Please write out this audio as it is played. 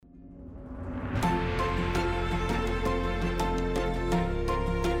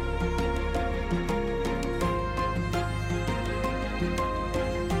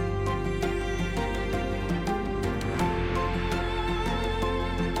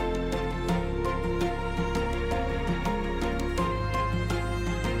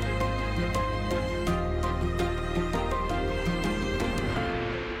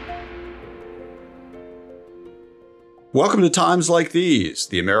Welcome to Times Like These,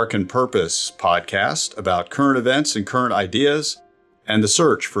 the American Purpose podcast about current events and current ideas and the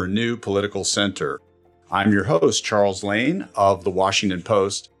search for a new political center. I'm your host, Charles Lane of The Washington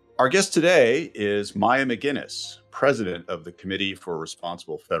Post. Our guest today is Maya MacGuineas, president of the Committee for a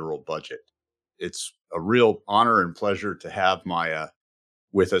Responsible Federal Budget. It's a real honor and pleasure to have Maya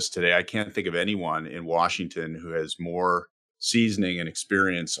with us today. I can't think of anyone in Washington who has more seasoning and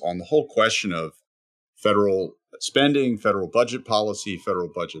experience on the whole question of federal spending, federal budget policy, federal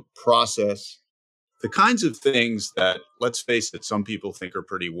budget process, the kinds of things that, let's face it, some people think are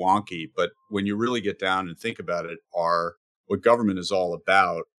pretty wonky, but when you really get down and think about it, are what government is all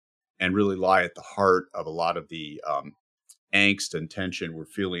about and really lie at the heart of a lot of the angst and tension we're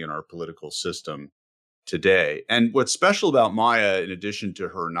feeling in our political system today. And what's special about Maya, in addition to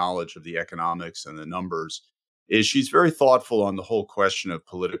her knowledge of the economics and the numbers, is she's very thoughtful on the whole question of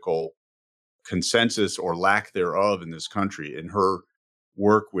political consensus or lack thereof in this country. In her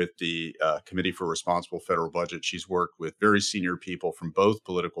work with the Committee for Responsible Federal Budget, she's worked with very senior people from both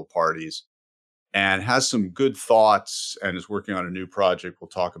political parties and has some good thoughts and is working on a new project we'll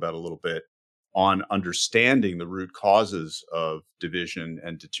talk about a little bit on understanding the root causes of division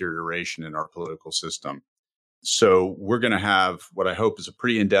and deterioration in our political system. So we're going to have what I hope is a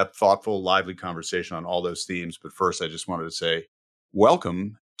pretty in-depth, thoughtful, lively conversation on all those themes. But first, I just wanted to say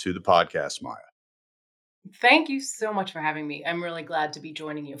welcome to the podcast, Maya. Thank you so much for having me. I'm really glad to be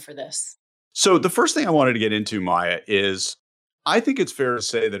joining you for this. So the first thing I wanted to get into, Maya, is I think it's fair to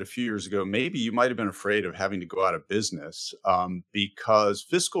say that a few years ago, maybe you might have been afraid of having to go out of business because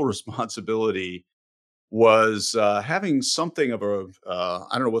fiscal responsibility was having something of a, I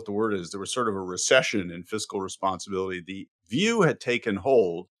don't know what the word is, there was sort of a recession in fiscal responsibility. The view had taken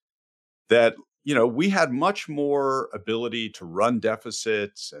hold that we had much more ability to run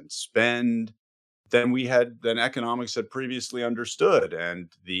deficits and spend than economics had previously understood.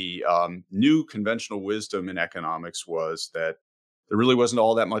 And the new conventional wisdom in economics was that there really wasn't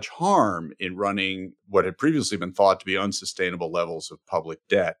all that much harm in running what had previously been thought to be unsustainable levels of public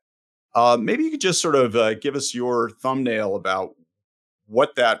debt. Maybe you could just sort of give us your thumbnail about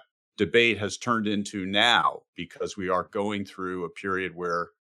what that debate has turned into now, because we are going through a period where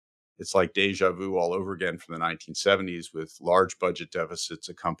it's like deja vu all over again from the 1970s with large budget deficits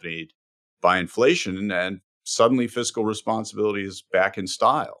accompanied by inflation, and suddenly fiscal responsibility is back in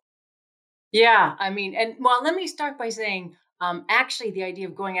style. Yeah, let me start by saying, actually, the idea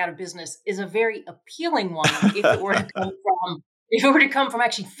of going out of business is a very appealing one if it were to come from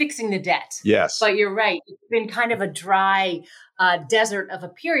actually fixing the debt. Yes. But you're right; it's been kind of a dry desert of a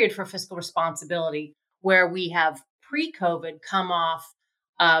period for fiscal responsibility, where we have pre-COVID come off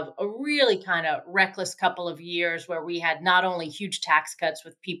of a really kind of reckless couple of years where we had not only huge tax cuts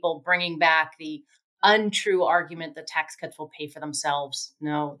with people bringing back the untrue argument that tax cuts will pay for themselves.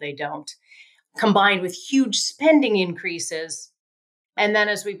 No, they don't. Combined with huge spending increases. And then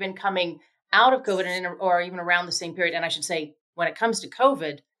as we've been coming out of COVID or even around the same period, and I should say, when it comes to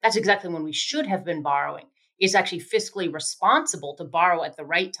COVID, that's exactly when we should have been borrowing. It's actually fiscally responsible to borrow at the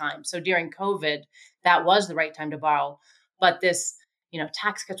right time. So during COVID, that was the right time to borrow. But this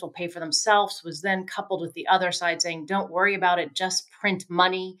tax cuts will pay for themselves was then coupled with the other side saying, don't worry about it, just print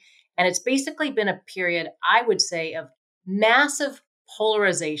money. And it's basically been a period, I would say, of massive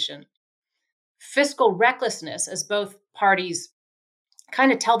polarization, fiscal recklessness, as both parties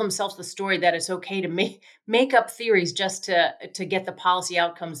kind of tell themselves the story that it's okay to make up theories just to get the policy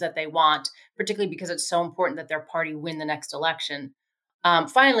outcomes that they want, particularly because it's so important that their party win the next election.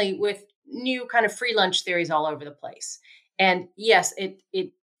 Finally, with new kind of free lunch theories all over the place. And yes,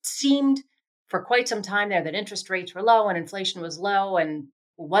 it seemed for quite some time there that interest rates were low and inflation was low, and it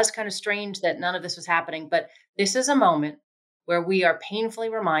was kind of strange that none of this was happening. But this is a moment where we are painfully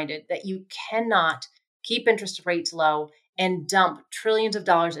reminded that you cannot keep interest rates low and dump trillions of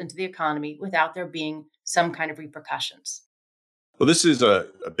dollars into the economy without there being some kind of repercussions. Well, this is a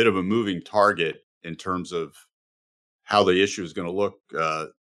bit of a moving target in terms of how the issue is going to look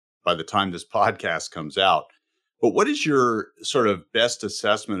by the time this podcast comes out. But what is your sort of best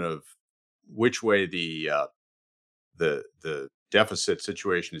assessment of which way the deficit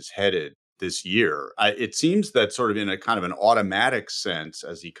situation is headed this year? It seems that sort of in a kind of an automatic sense,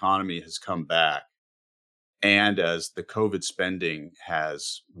 as the economy has come back and as the COVID spending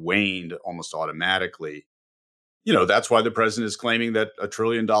has waned almost automatically, that's why the president is claiming that $1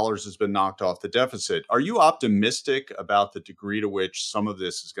 trillion has been knocked off the deficit. Are you optimistic about the degree to which some of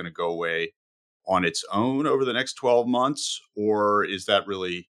this is going to go away on its own over the next 12 months? Or is that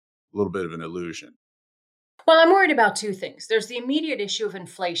really a little bit of an illusion? Well, I'm worried about two things. There's the immediate issue of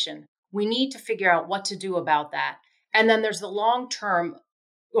inflation. We need to figure out what to do about that. And then there's the long term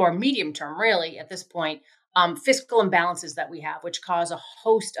or medium term, really, at this point, fiscal imbalances that we have, which cause a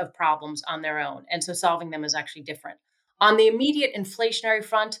host of problems on their own. And so solving them is actually different. On the immediate inflationary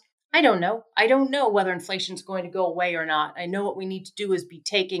front, I don't know. I don't know whether inflation is going to go away or not. I know what we need to do is be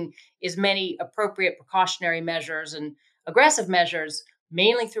taking as many appropriate precautionary measures and aggressive measures,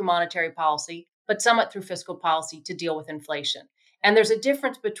 mainly through monetary policy, but somewhat through fiscal policy to deal with inflation. And there's a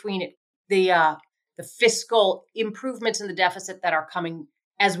difference between it, the fiscal improvements in the deficit that are coming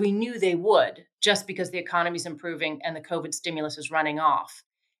as we knew they would, just because the economy is improving and the COVID stimulus is running off.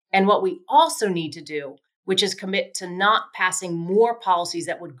 And what we also need to do, which is commit to not passing more policies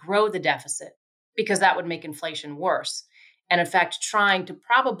that would grow the deficit, because that would make inflation worse. And in fact, trying to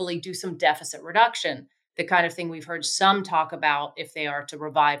probably do some deficit reduction, the kind of thing we've heard some talk about if they are to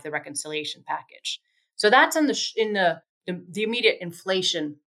revive the reconciliation package. So that's in the immediate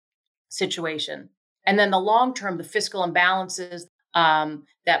inflation situation. And then the long term, the fiscal imbalances,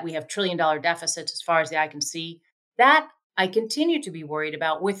 that we have trillion-dollar deficits as far as the eye can see, that I continue to be worried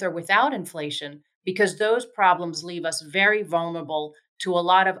about with or without inflation, because those problems leave us very vulnerable to a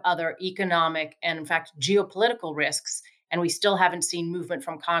lot of other economic and, in fact, geopolitical risks. And we still haven't seen movement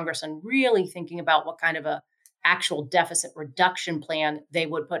from Congress and really thinking about what kind of a actual deficit reduction plan they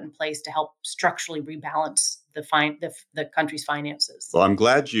would put in place to help structurally rebalance the country's finances. Well, I'm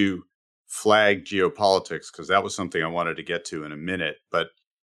glad you flagged geopolitics because that was something I wanted to get to in a minute. But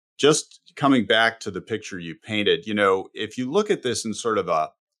just coming back to the picture you painted, if you look at this in sort of a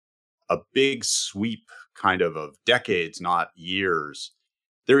big sweep kind of decades, not years,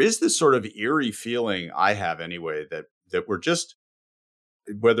 there is this sort of eerie feeling I have anyway that we're just,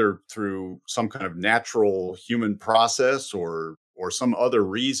 whether through some kind of natural human process or some other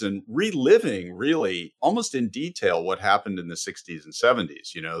reason, reliving really almost in detail what happened in the 60s and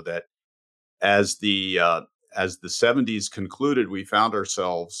 70s. That as the 70s concluded, we found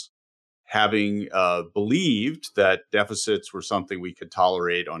ourselves having believed that deficits were something we could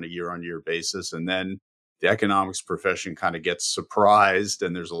tolerate on a year-on-year basis, and then the economics profession kind of gets surprised,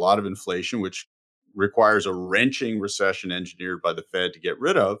 and there's a lot of inflation, which requires a wrenching recession engineered by the Fed to get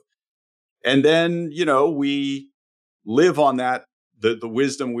rid of. And then, we live on that, the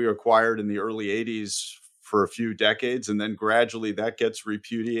wisdom we acquired in the early 80s for a few decades, and then gradually that gets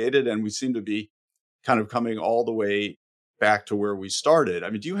repudiated, and we seem to be kind of coming all the way back to where we started. I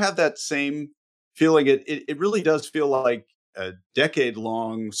mean, do you have that same feeling? It really does feel like a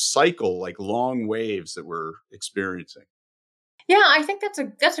decade-long cycle, like long waves that we're experiencing. Yeah, I think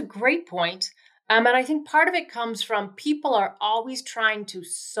that's a great point. And I think part of it comes from people are always trying to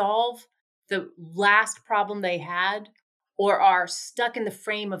solve the last problem they had or are stuck in the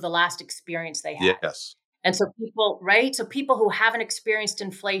frame of the last experience they had. Yes. And so people, right? So people who haven't experienced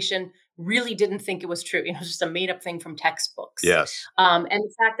inflation really didn't think it was true. It's just a made up thing from textbooks. Yes. And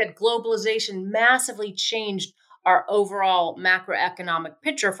the fact that globalization massively changed our overall macroeconomic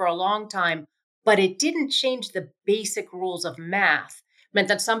picture for a long time, but it didn't change the basic rules of math. Meant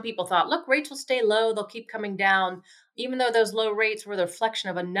that some people thought, look, rates will stay low, they'll keep coming down, even though those low rates were the reflection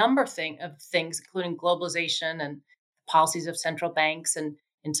of a number of things, including globalization and policies of central banks and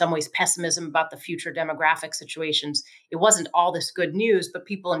in some ways pessimism about the future demographic situations. It wasn't all this good news, but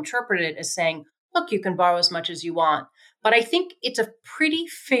people interpreted it as saying, look, you can borrow as much as you want. But I think it's a pretty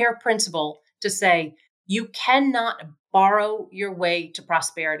fair principle to say you cannot borrow your way to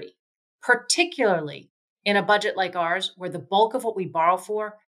prosperity, particularly in a budget like ours, where the bulk of what we borrow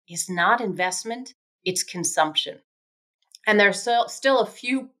for is not investment, it's consumption. And there's still a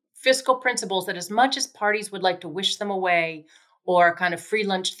few fiscal principles that, as much as parties would like to wish them away or kind of free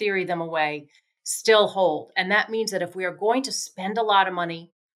lunch theory them away, still hold. And that means that if we are going to spend a lot of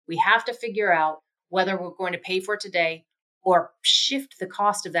money, we have to figure out whether we're going to pay for it today or shift the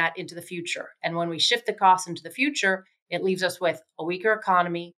cost of that into the future. And when we shift the cost into the future, it leaves us with a weaker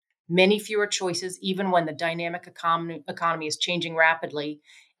economy, many fewer choices, even when the dynamic economy is changing rapidly,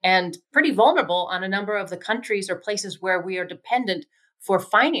 and pretty vulnerable on a number of the countries or places where we are dependent for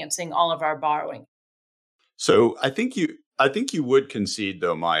financing all of our borrowing. So I think you would concede,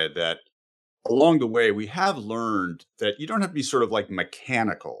 though, Maya, that along the way we have learned that you don't have to be sort of like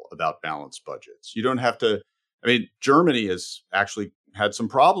mechanical about balanced budgets. You don't have to. I mean, Germany has actually had some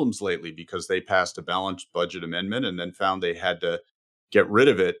problems lately because they passed a balanced budget amendment and then found they had to get rid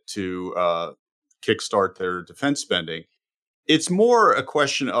of it to kickstart their defense spending. It's more a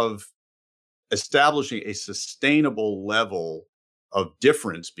question of establishing a sustainable level of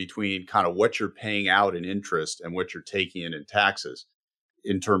difference between kind of what you're paying out in interest and what you're taking in taxes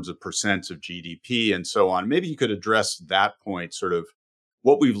in terms of percents of GDP and so on. Maybe you could address that point, sort of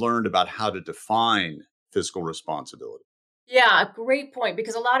what we've learned about how to define fiscal responsibility? Yeah, a great point.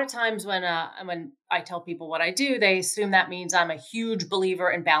 Because a lot of times when I tell people what I do, they assume that means I'm a huge believer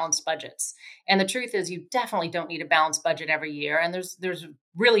in balanced budgets. And the truth is, you definitely don't need a balanced budget every year, and there's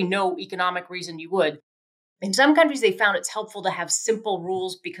really no economic reason you would. In some countries, they found it's helpful to have simple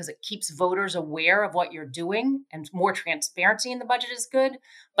rules because it keeps voters aware of what you're doing, and more transparency in the budget is good.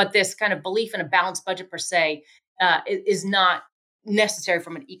 But this kind of belief in a balanced budget per se is not necessary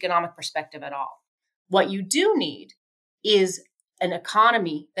from an economic perspective at all. What you do need is an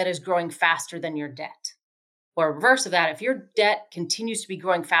economy that is growing faster than your debt. Or reverse of that, if your debt continues to be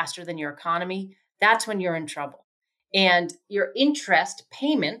growing faster than your economy, that's when you're in trouble. And your interest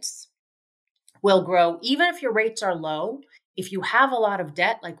payments will grow even if your rates are low. If you have a lot of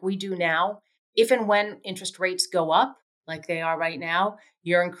debt like we do now, if and when interest rates go up like they are right now,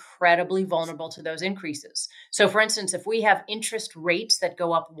 you're incredibly vulnerable to those increases. So, for instance, if we have interest rates that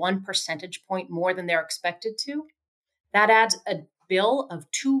go up 1 percentage point more than they're expected to, that adds a bill of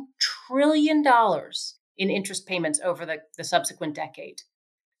 $2 trillion in interest payments over the subsequent decade.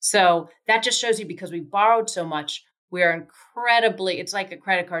 So that just shows you, because we borrowed so much, we're incredibly, it's like a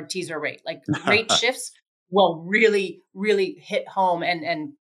credit card teaser rate. Like, rate shifts will really, really hit home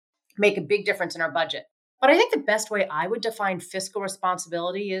and make a big difference in our budget. But I think the best way I would define fiscal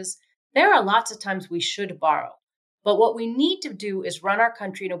responsibility is there are lots of times we should borrow. But what we need to do is run our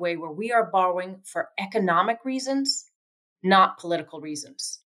country in a way where we are borrowing for economic reasons, not political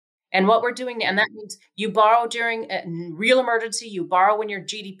reasons. And what we're doing, and that means you borrow during a real emergency, you borrow when your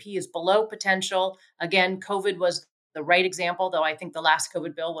GDP is below potential. Again, COVID was the right example, though I think the last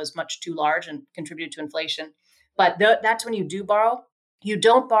COVID bill was much too large and contributed to inflation. But that's when you do borrow. You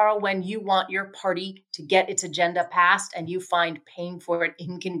don't borrow when you want your party to get its agenda passed and you find paying for it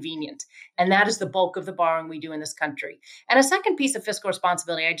inconvenient. And that is the bulk of the borrowing we do in this country. And a second piece of fiscal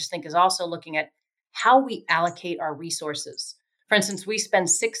responsibility, I just think, is also looking at how we allocate our resources. For instance, we spend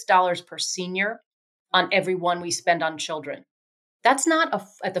 $6 per senior on every one we spend on children. That's not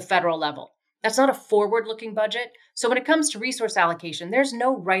at the federal level. That's not a forward-looking budget. So when it comes to resource allocation, there's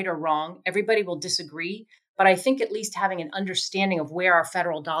no right or wrong. Everybody will disagree. But I think at least having an understanding of where our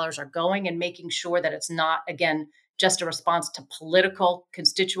federal dollars are going and making sure that it's not, again, just a response to political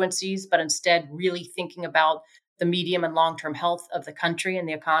constituencies, but instead really thinking about the medium and long-term health of the country and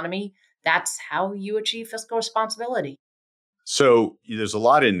the economy, that's how you achieve fiscal responsibility. So there's a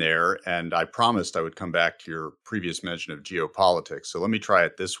lot in there, and I promised I would come back to your previous mention of geopolitics. So let me try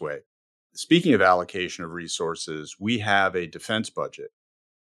it this way. Speaking of allocation of resources, we have a defense budget,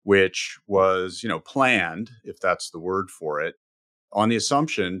 which was, planned, if that's the word for it, on the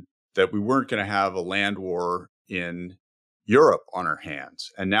assumption that we weren't going to have a land war in Europe on our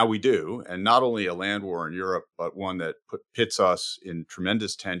hands. And now we do. And not only a land war in Europe, but one that pits us in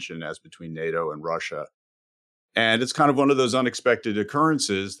tremendous tension as between NATO and Russia. And it's kind of one of those unexpected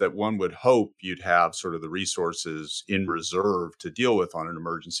occurrences that one would hope you'd have sort of the resources in reserve to deal with on an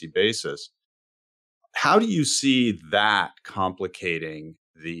emergency basis. How do you see that complicating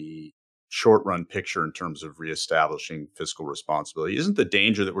the short run picture in terms of reestablishing fiscal responsibility? Isn't the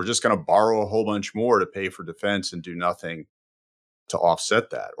danger that we're just going to borrow a whole bunch more to pay for defense and do nothing to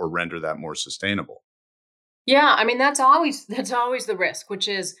offset that or render that more sustainable? Yeah, I mean, that's always the risk, which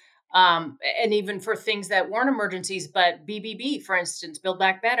is and even for things that weren't emergencies, but BBB, for instance, Build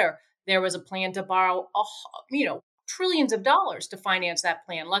Back Better, there was a plan to borrow trillions of dollars to finance that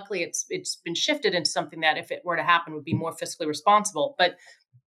plan. Luckily, it's been shifted into something that, if it were to happen, would be more fiscally responsible. But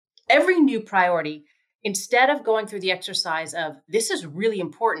every new priority, instead of going through the exercise of this is really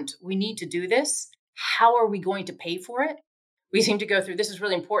important, we need to do this, how are we going to pay for it? We seem to go through this is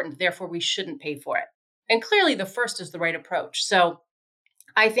really important, therefore we shouldn't pay for it. And clearly the first is the right approach. So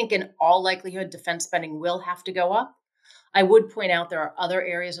I think in all likelihood, defense spending will have to go up. I would point out there are other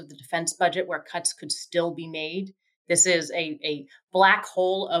areas of the defense budget where cuts could still be made. This is a black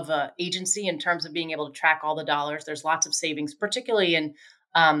hole of an agency in terms of being able to track all the dollars. There's lots of savings, particularly in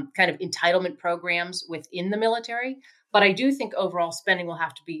kind of entitlement programs within the military. But I do think overall spending will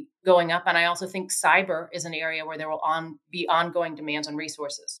have to be going up. And I also think cyber is an area where there will be ongoing demands on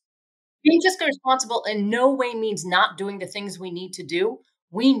resources. Being fiscally responsible in no way means not doing the things we need to do.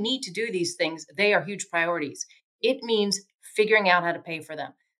 We need to do these things. They are huge priorities. It means figuring out how to pay for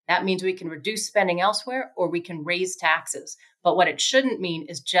them. That means we can reduce spending elsewhere or we can raise taxes. But what it shouldn't mean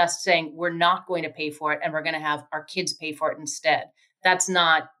is just saying we're not going to pay for it and we're going to have our kids pay for it instead.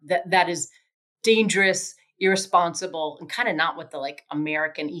 That is dangerous, irresponsible, and kind of not what the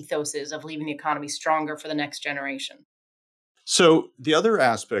American ethos is of leaving the economy stronger for the next generation. So the other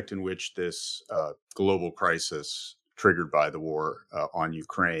aspect in which this global crisis triggered by the war on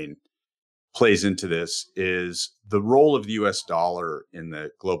Ukraine plays into this is the role of the US dollar in the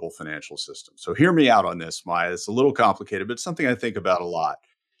global financial system. So hear me out on this, Maya. It's a little complicated, but it's something I think about a lot.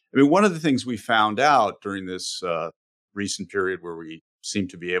 I mean, one of the things we found out during this recent period where we seem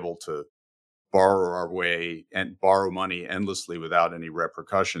to be able to borrow our way and borrow money endlessly without any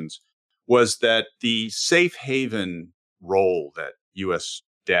repercussions was that the safe haven role that US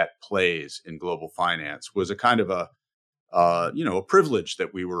debt plays in global finance was a kind of a privilege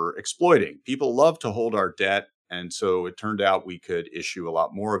that we were exploiting. People love to hold our debt. And so it turned out we could issue a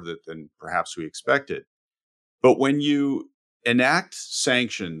lot more of it than perhaps we expected. But when you enact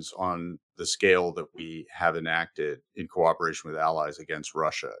sanctions on the scale that we have enacted in cooperation with allies against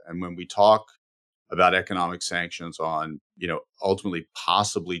Russia, and when we talk about economic sanctions on, ultimately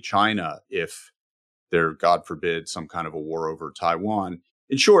possibly China if there, God forbid, some kind of a war over Taiwan.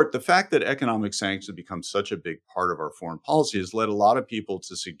 In short, the fact that economic sanctions have become such a big part of our foreign policy has led a lot of people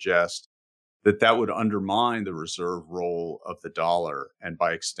to suggest that that would undermine the reserve role of the dollar and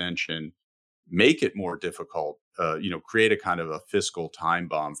by extension, make it more difficult, create a kind of a fiscal time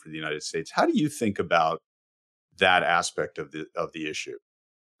bomb for the United States. How do you think about that aspect of the issue?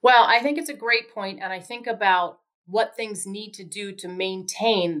 Well, I think it's a great point, and I think about what things need to do to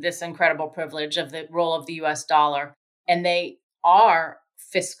maintain this incredible privilege of the role of the US dollar. And they are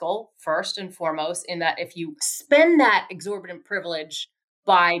fiscal, first and foremost, in that if you spend that exorbitant privilege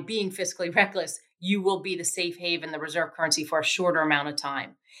by being fiscally reckless, you will be the safe haven, the reserve currency for a shorter amount of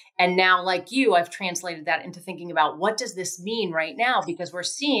time. And now, like you, I've translated that into thinking about what does this mean right now? Because we're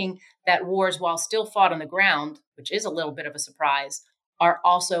seeing that wars, while still fought on the ground, which is a little bit of a surprise, are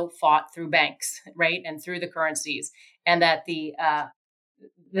also fought through banks, right, and through the currencies, and that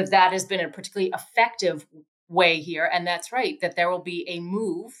that has been a particularly effective way here. And that's right, that there will be a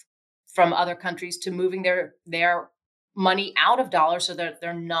move from other countries to moving their money out of dollars so that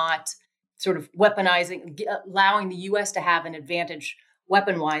they're not sort of weaponizing, allowing the U.S. to have an advantage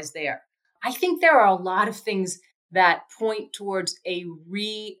weapon-wise there. I think there are a lot of things that point towards a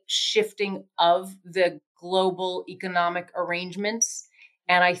reshifting of the global economic arrangements.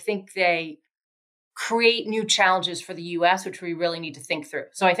 And I think they create new challenges for the US, which we really need to think through.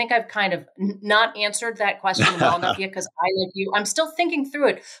 So I think I've kind of not answered that question well enough yet, because like you, I'm still thinking through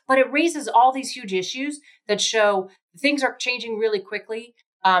it. But it raises all these huge issues that show things are changing really quickly.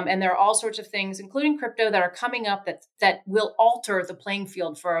 And there are all sorts of things, including crypto, that are coming up that will alter the playing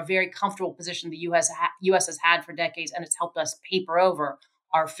field for a very comfortable position the US has had for decades, and it's helped us paper over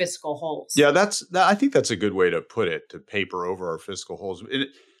our fiscal holes. Yeah, I think that's a good way to put it, to paper over our fiscal holes.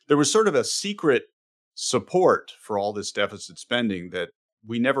 There was sort of a secret support for all this deficit spending that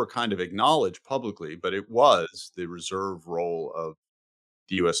we never kind of acknowledged publicly, but it was the reserve role of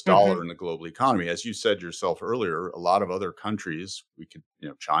the US dollar in the global economy. As you said yourself earlier, a lot of other countries,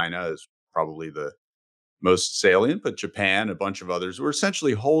 China is probably the most salient, but Japan, a bunch of others, were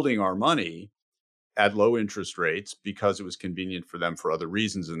essentially holding our money at low interest rates because it was convenient for them for other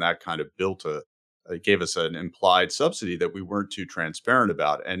reasons. And that kind of it gave us an implied subsidy that we weren't too transparent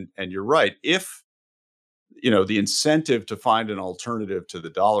about. And you're right. If, the incentive to find an alternative to the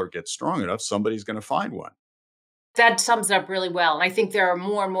dollar gets strong enough, somebody's going to find one. That sums it up really well. And I think there are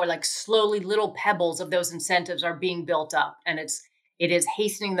more and more, like, slowly little pebbles of those incentives are being built up. And it is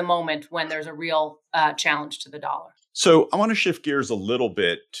hastening the moment when there's a real challenge to the dollar. So I want to shift gears a little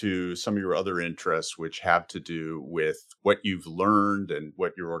bit to some of your other interests, which have to do with what you've learned and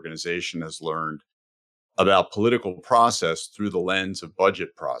what your organization has learned about political process through the lens of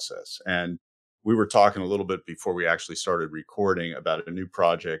budget process. And we were talking a little bit before we actually started recording about a new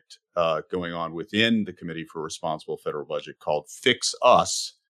project going on within the Committee for Responsible Federal Budget called Fix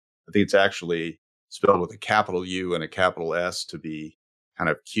Us. I think it's actually spelled with a capital U and a capital S to be kind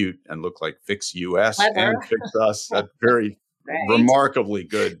of cute and look like Fix US and Fix Us. That's very remarkably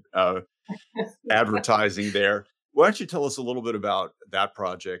good advertising there. Why don't you tell us a little bit about that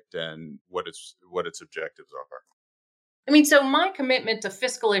project and what its objectives are? I mean, so my commitment to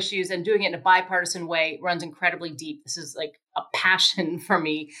fiscal issues and doing it in a bipartisan way runs incredibly deep. This is like a passion for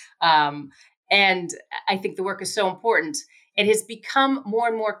me. And I think the work is so important. It has become more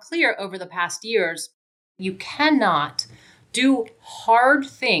and more clear over the past years. You cannot do hard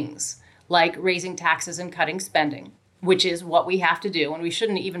things like raising taxes and cutting spending, which is what we have to do. And we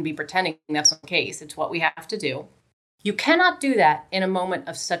shouldn't even be pretending that's the case. It's what we have to do. You cannot do that in a moment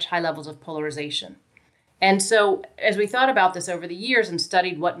of such high levels of polarization. And so as we thought about this over the years and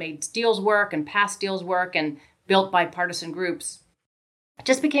studied what made deals work and past deals work and built bipartisan groups, it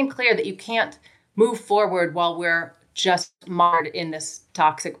just became clear that you can't move forward while we're just marred in this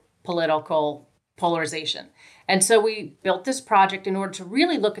toxic political polarization. And so we built this project in order to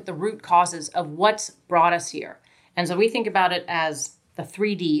really look at the root causes of what's brought us here. And so we think about it as the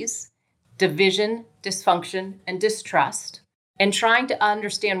 3Ds: division, dysfunction, and distrust, and trying to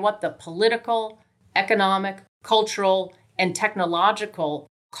understand what the political, economic, cultural, and technological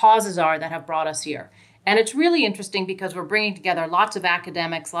causes are that have brought us here. And it's really interesting because we're bringing together lots of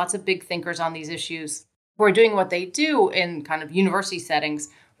academics, lots of big thinkers on these issues who are doing what they do in kind of university settings,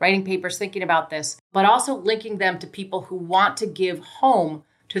 writing papers, thinking about this, but also linking them to people who want to give home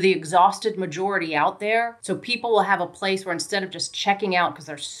to the exhausted majority out there. So people will have a place where instead of just checking out because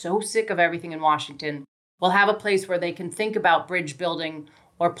they're so sick of everything in Washington, we'll have a place where they can think about bridge building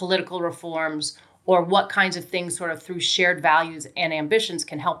or political reforms or what kinds of things sort of through shared values and ambitions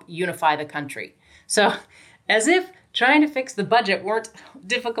can help unify the country. So as if trying to fix the budget weren't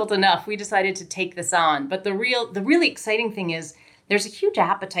difficult enough, we decided to take this on. But the really exciting thing is there's a huge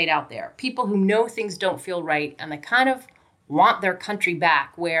appetite out there. People who know things don't feel right and they kind of want their country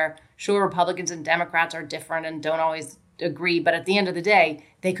back, where sure, Republicans and Democrats are different and don't always agree, but at the end of the day,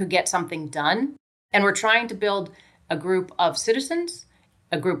 they could get something done. And we're trying to build a group of citizens,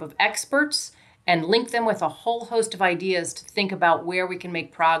 a group of experts, and link them with a whole host of ideas to think about where we can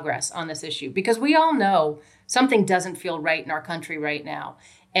make progress on this issue. Because we all know something doesn't feel right in our country right now.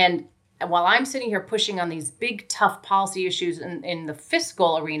 And while I'm sitting here pushing on these big, tough policy issues in the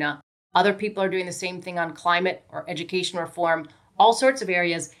fiscal arena, other people are doing the same thing on climate or education reform, all sorts of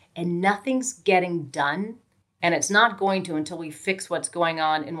areas, and nothing's getting done. And it's not going to until we fix what's going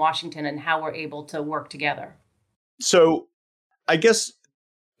on in Washington and how we're able to work together. So I guess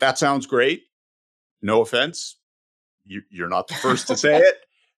that sounds great. No offense. You're not the first to say it.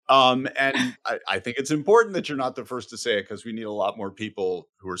 And I think it's important that you're not the first to say it because we need a lot more people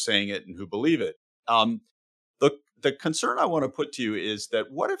who are saying it and who believe it. The concern I want to put to you is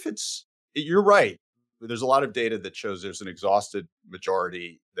that what if you're right. There's a lot of data that shows there's an exhausted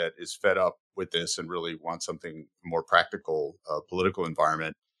majority that is fed up with this and really wants something more practical, political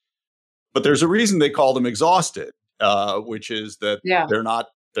environment. But there's a reason they call them exhausted, which is that Yeah. they're not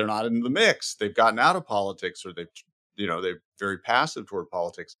in the mix. They've gotten out of politics, or they're very passive toward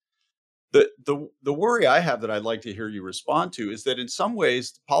politics. The worry I have that I'd like to hear you respond to is that in some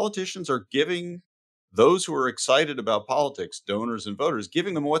ways politicians are giving those who are excited about politics, donors and voters,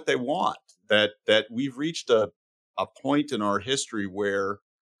 giving them what they want. That we've reached a point in our history where,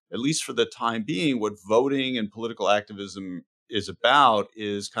 at least for the time being, what voting and political activism is about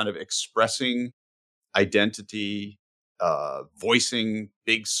is kind of expressing identity, voicing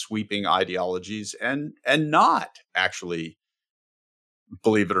big sweeping ideologies, and not actually,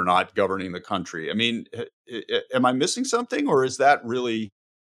 believe it or not, governing the country. I mean, am I missing something, or is that really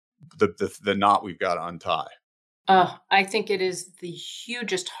the knot we've got to untie? I think it is the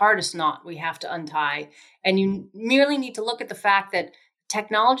hugest, hardest knot we have to untie. And you merely need to look at the fact that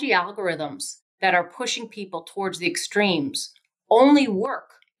technology algorithms that are pushing people towards the extremes only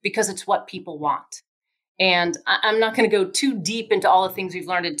work because it's what people want. And I'm not going to go too deep into all the things we've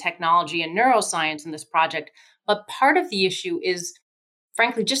learned in technology and neuroscience in this project, but part of the issue is,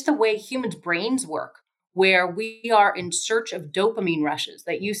 frankly, just the way humans' brains work, where we are in search of dopamine rushes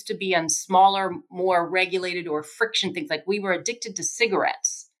that used to be on smaller, more regulated or friction things. Like we were addicted to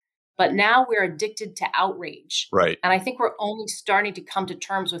cigarettes, but now we're addicted to outrage. Right. And I think we're only starting to come to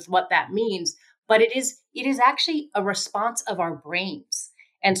terms with what that means. But it is actually a response of our brains.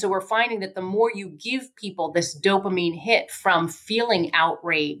 And so we're finding that the more you give people this dopamine hit from feeling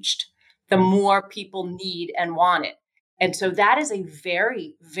outraged, the more people need and want it. And so that is a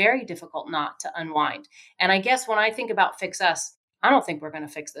very, very difficult knot to unwind. And I guess when I think about fix us, I don't think we're going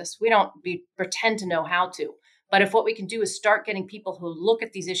to fix this. We don't pretend to know how to. But if what we can do is start getting people who look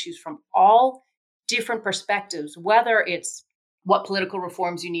at these issues from all different perspectives, whether it's what political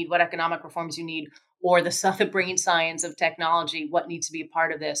reforms you need, what economic reforms you need, or the brain science of technology, what needs to be a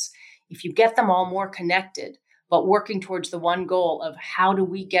part of this. If you get them all more connected, but working towards the one goal of how do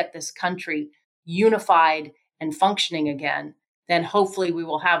we get this country unified and functioning again, then hopefully we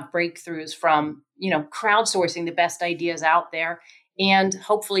will have breakthroughs from, crowdsourcing the best ideas out there and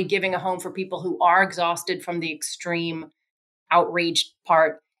hopefully giving a home for people who are exhausted from the extreme outraged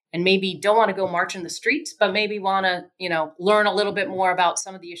part and maybe don't want to go march in the streets, but maybe want to, learn a little bit more about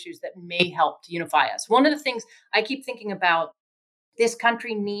some of the issues that may help to unify us. One of the things I keep thinking about, this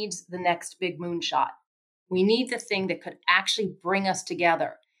country needs the next big moonshot. We need the thing that could actually bring us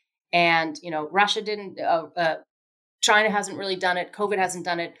together. And, Russia didn't, China hasn't really done it. COVID hasn't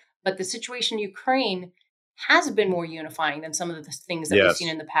done it. But the situation in Ukraine has been more unifying than some of the things that we've seen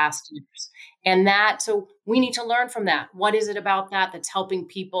in the past years. And so we need to learn from that. What is it about that that's helping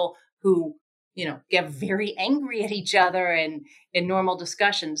people who get very angry at each other and in normal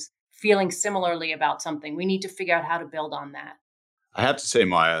discussions, feeling similarly about something. We need to figure out how to build on that. I have to say,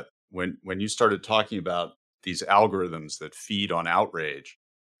 Maya, when you started talking about these algorithms that feed on outrage,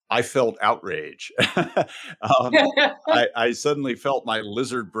 I felt outrage. I suddenly felt my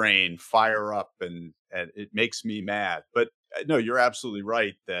lizard brain fire up, and it makes me mad. But no, you're absolutely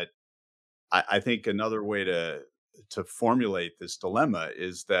right that I think another way to formulate this dilemma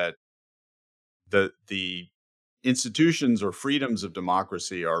is that the institutions or freedoms of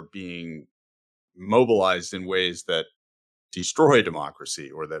democracy are being mobilized in ways that destroy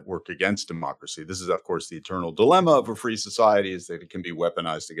democracy or that work against democracy. This is, of course, the eternal dilemma of a free society, is that it can be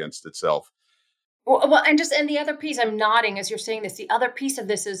weaponized against itself. And the other piece, I'm nodding as you're saying this. The other piece of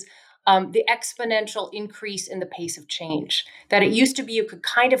this is the exponential increase in the pace of change. That it used to be you could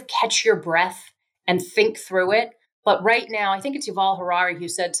kind of catch your breath and think through it, but right now, I think it's Yuval Harari who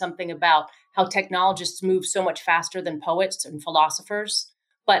said something about how technologists move so much faster than poets and philosophers.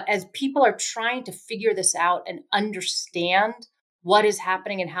 But as people are trying to figure this out and understand what is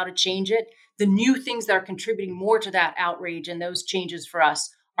happening and how to change it, the new things that are contributing more to that outrage and those changes for us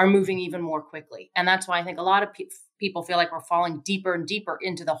are moving even more quickly. And that's why I think a lot of people feel like we're falling deeper and deeper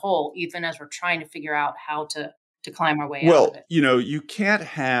into the hole, even as we're trying to figure out how to climb our way out of it. You can't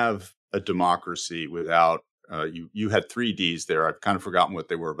have a democracy without, you had 3 Ds there. I've kind of forgotten what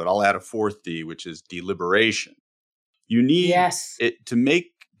they were, but I'll add a 4th D, which is deliberation. You need it to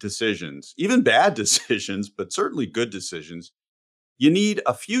make decisions, even bad decisions, but certainly good decisions. You need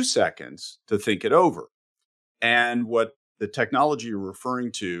a few seconds to think it over. And what the technology you're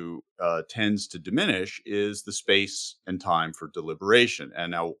referring to tends to diminish is the space and time for deliberation.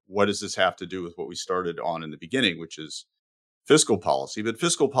 And now, what does this have to do with what we started on in the beginning, which is fiscal policy? But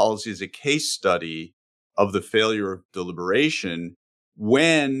fiscal policy is a case study of the failure of deliberation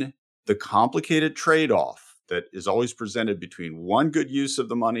when the complicated trade-off that is always presented between one good use of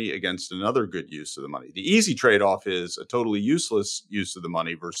the money against another good use of the money. The easy trade-off is a totally useless use of the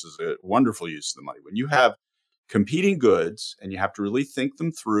money versus a wonderful use of the money. When you have competing goods and you have to really think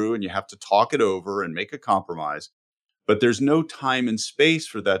them through and you have to talk it over and make a compromise, but there's no time and space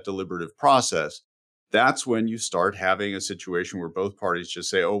for that deliberative process, that's when you start having a situation where both parties just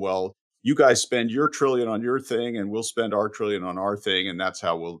say, oh, well, you guys spend your trillion on your thing and we'll spend our trillion on our thing, and that's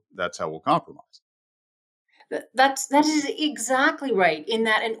how we'll compromise. That is exactly right. In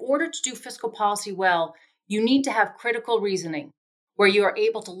that, in order to do fiscal policy well, you need to have critical reasoning, where you are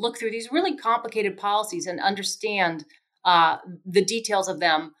able to look through these really complicated policies and understand the details of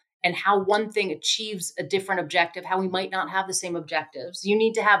them and how one thing achieves a different objective, how we might not have the same objectives. You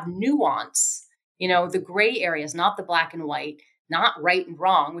need to have nuance, the gray areas, not the black and white, not right and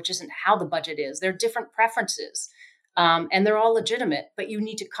wrong, which isn't how the budget is. There are different preferences. And they're all legitimate, but you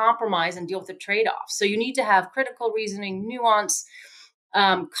need to compromise and deal with the trade-offs. So you need to have critical reasoning, nuance,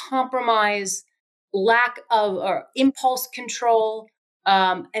 compromise, lack of or impulse control.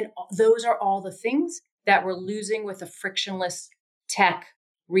 And those are all the things that we're losing with a frictionless tech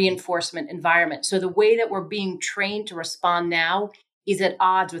reinforcement environment. So the way that we're being trained to respond now is at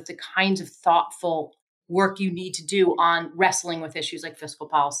odds with the kinds of thoughtful work you need to do on wrestling with issues like fiscal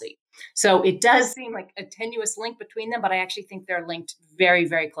policy. So it does seem like a tenuous link between them, but I actually think they're linked very,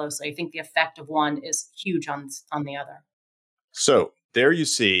 very closely. I think the effect of one is huge on the other. So there you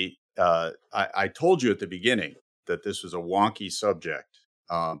see, I told you at the beginning that this was a wonky subject,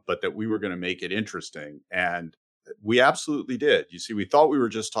 but that we were going to make it interesting. And we absolutely did. You see, we thought we were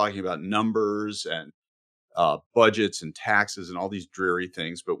just talking about numbers and budgets and taxes and all these dreary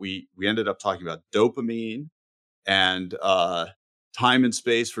things, but we ended up talking about dopamine and time and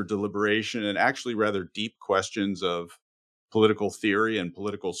space for deliberation, and actually rather deep questions of political theory and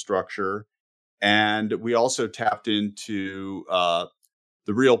political structure. And we also tapped into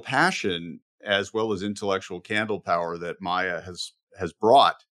the real passion as well as intellectual candle power that Maya has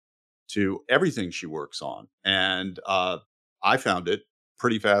brought to everything she works on. And I found it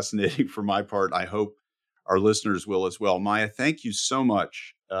pretty fascinating for my part. I hope our listeners will as well. Maya, thank you so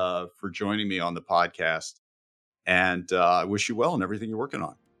much for joining me on the podcast. And I wish you well in everything you're working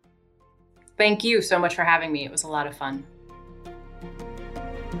on. Thank you so much for having me. It was a lot of fun.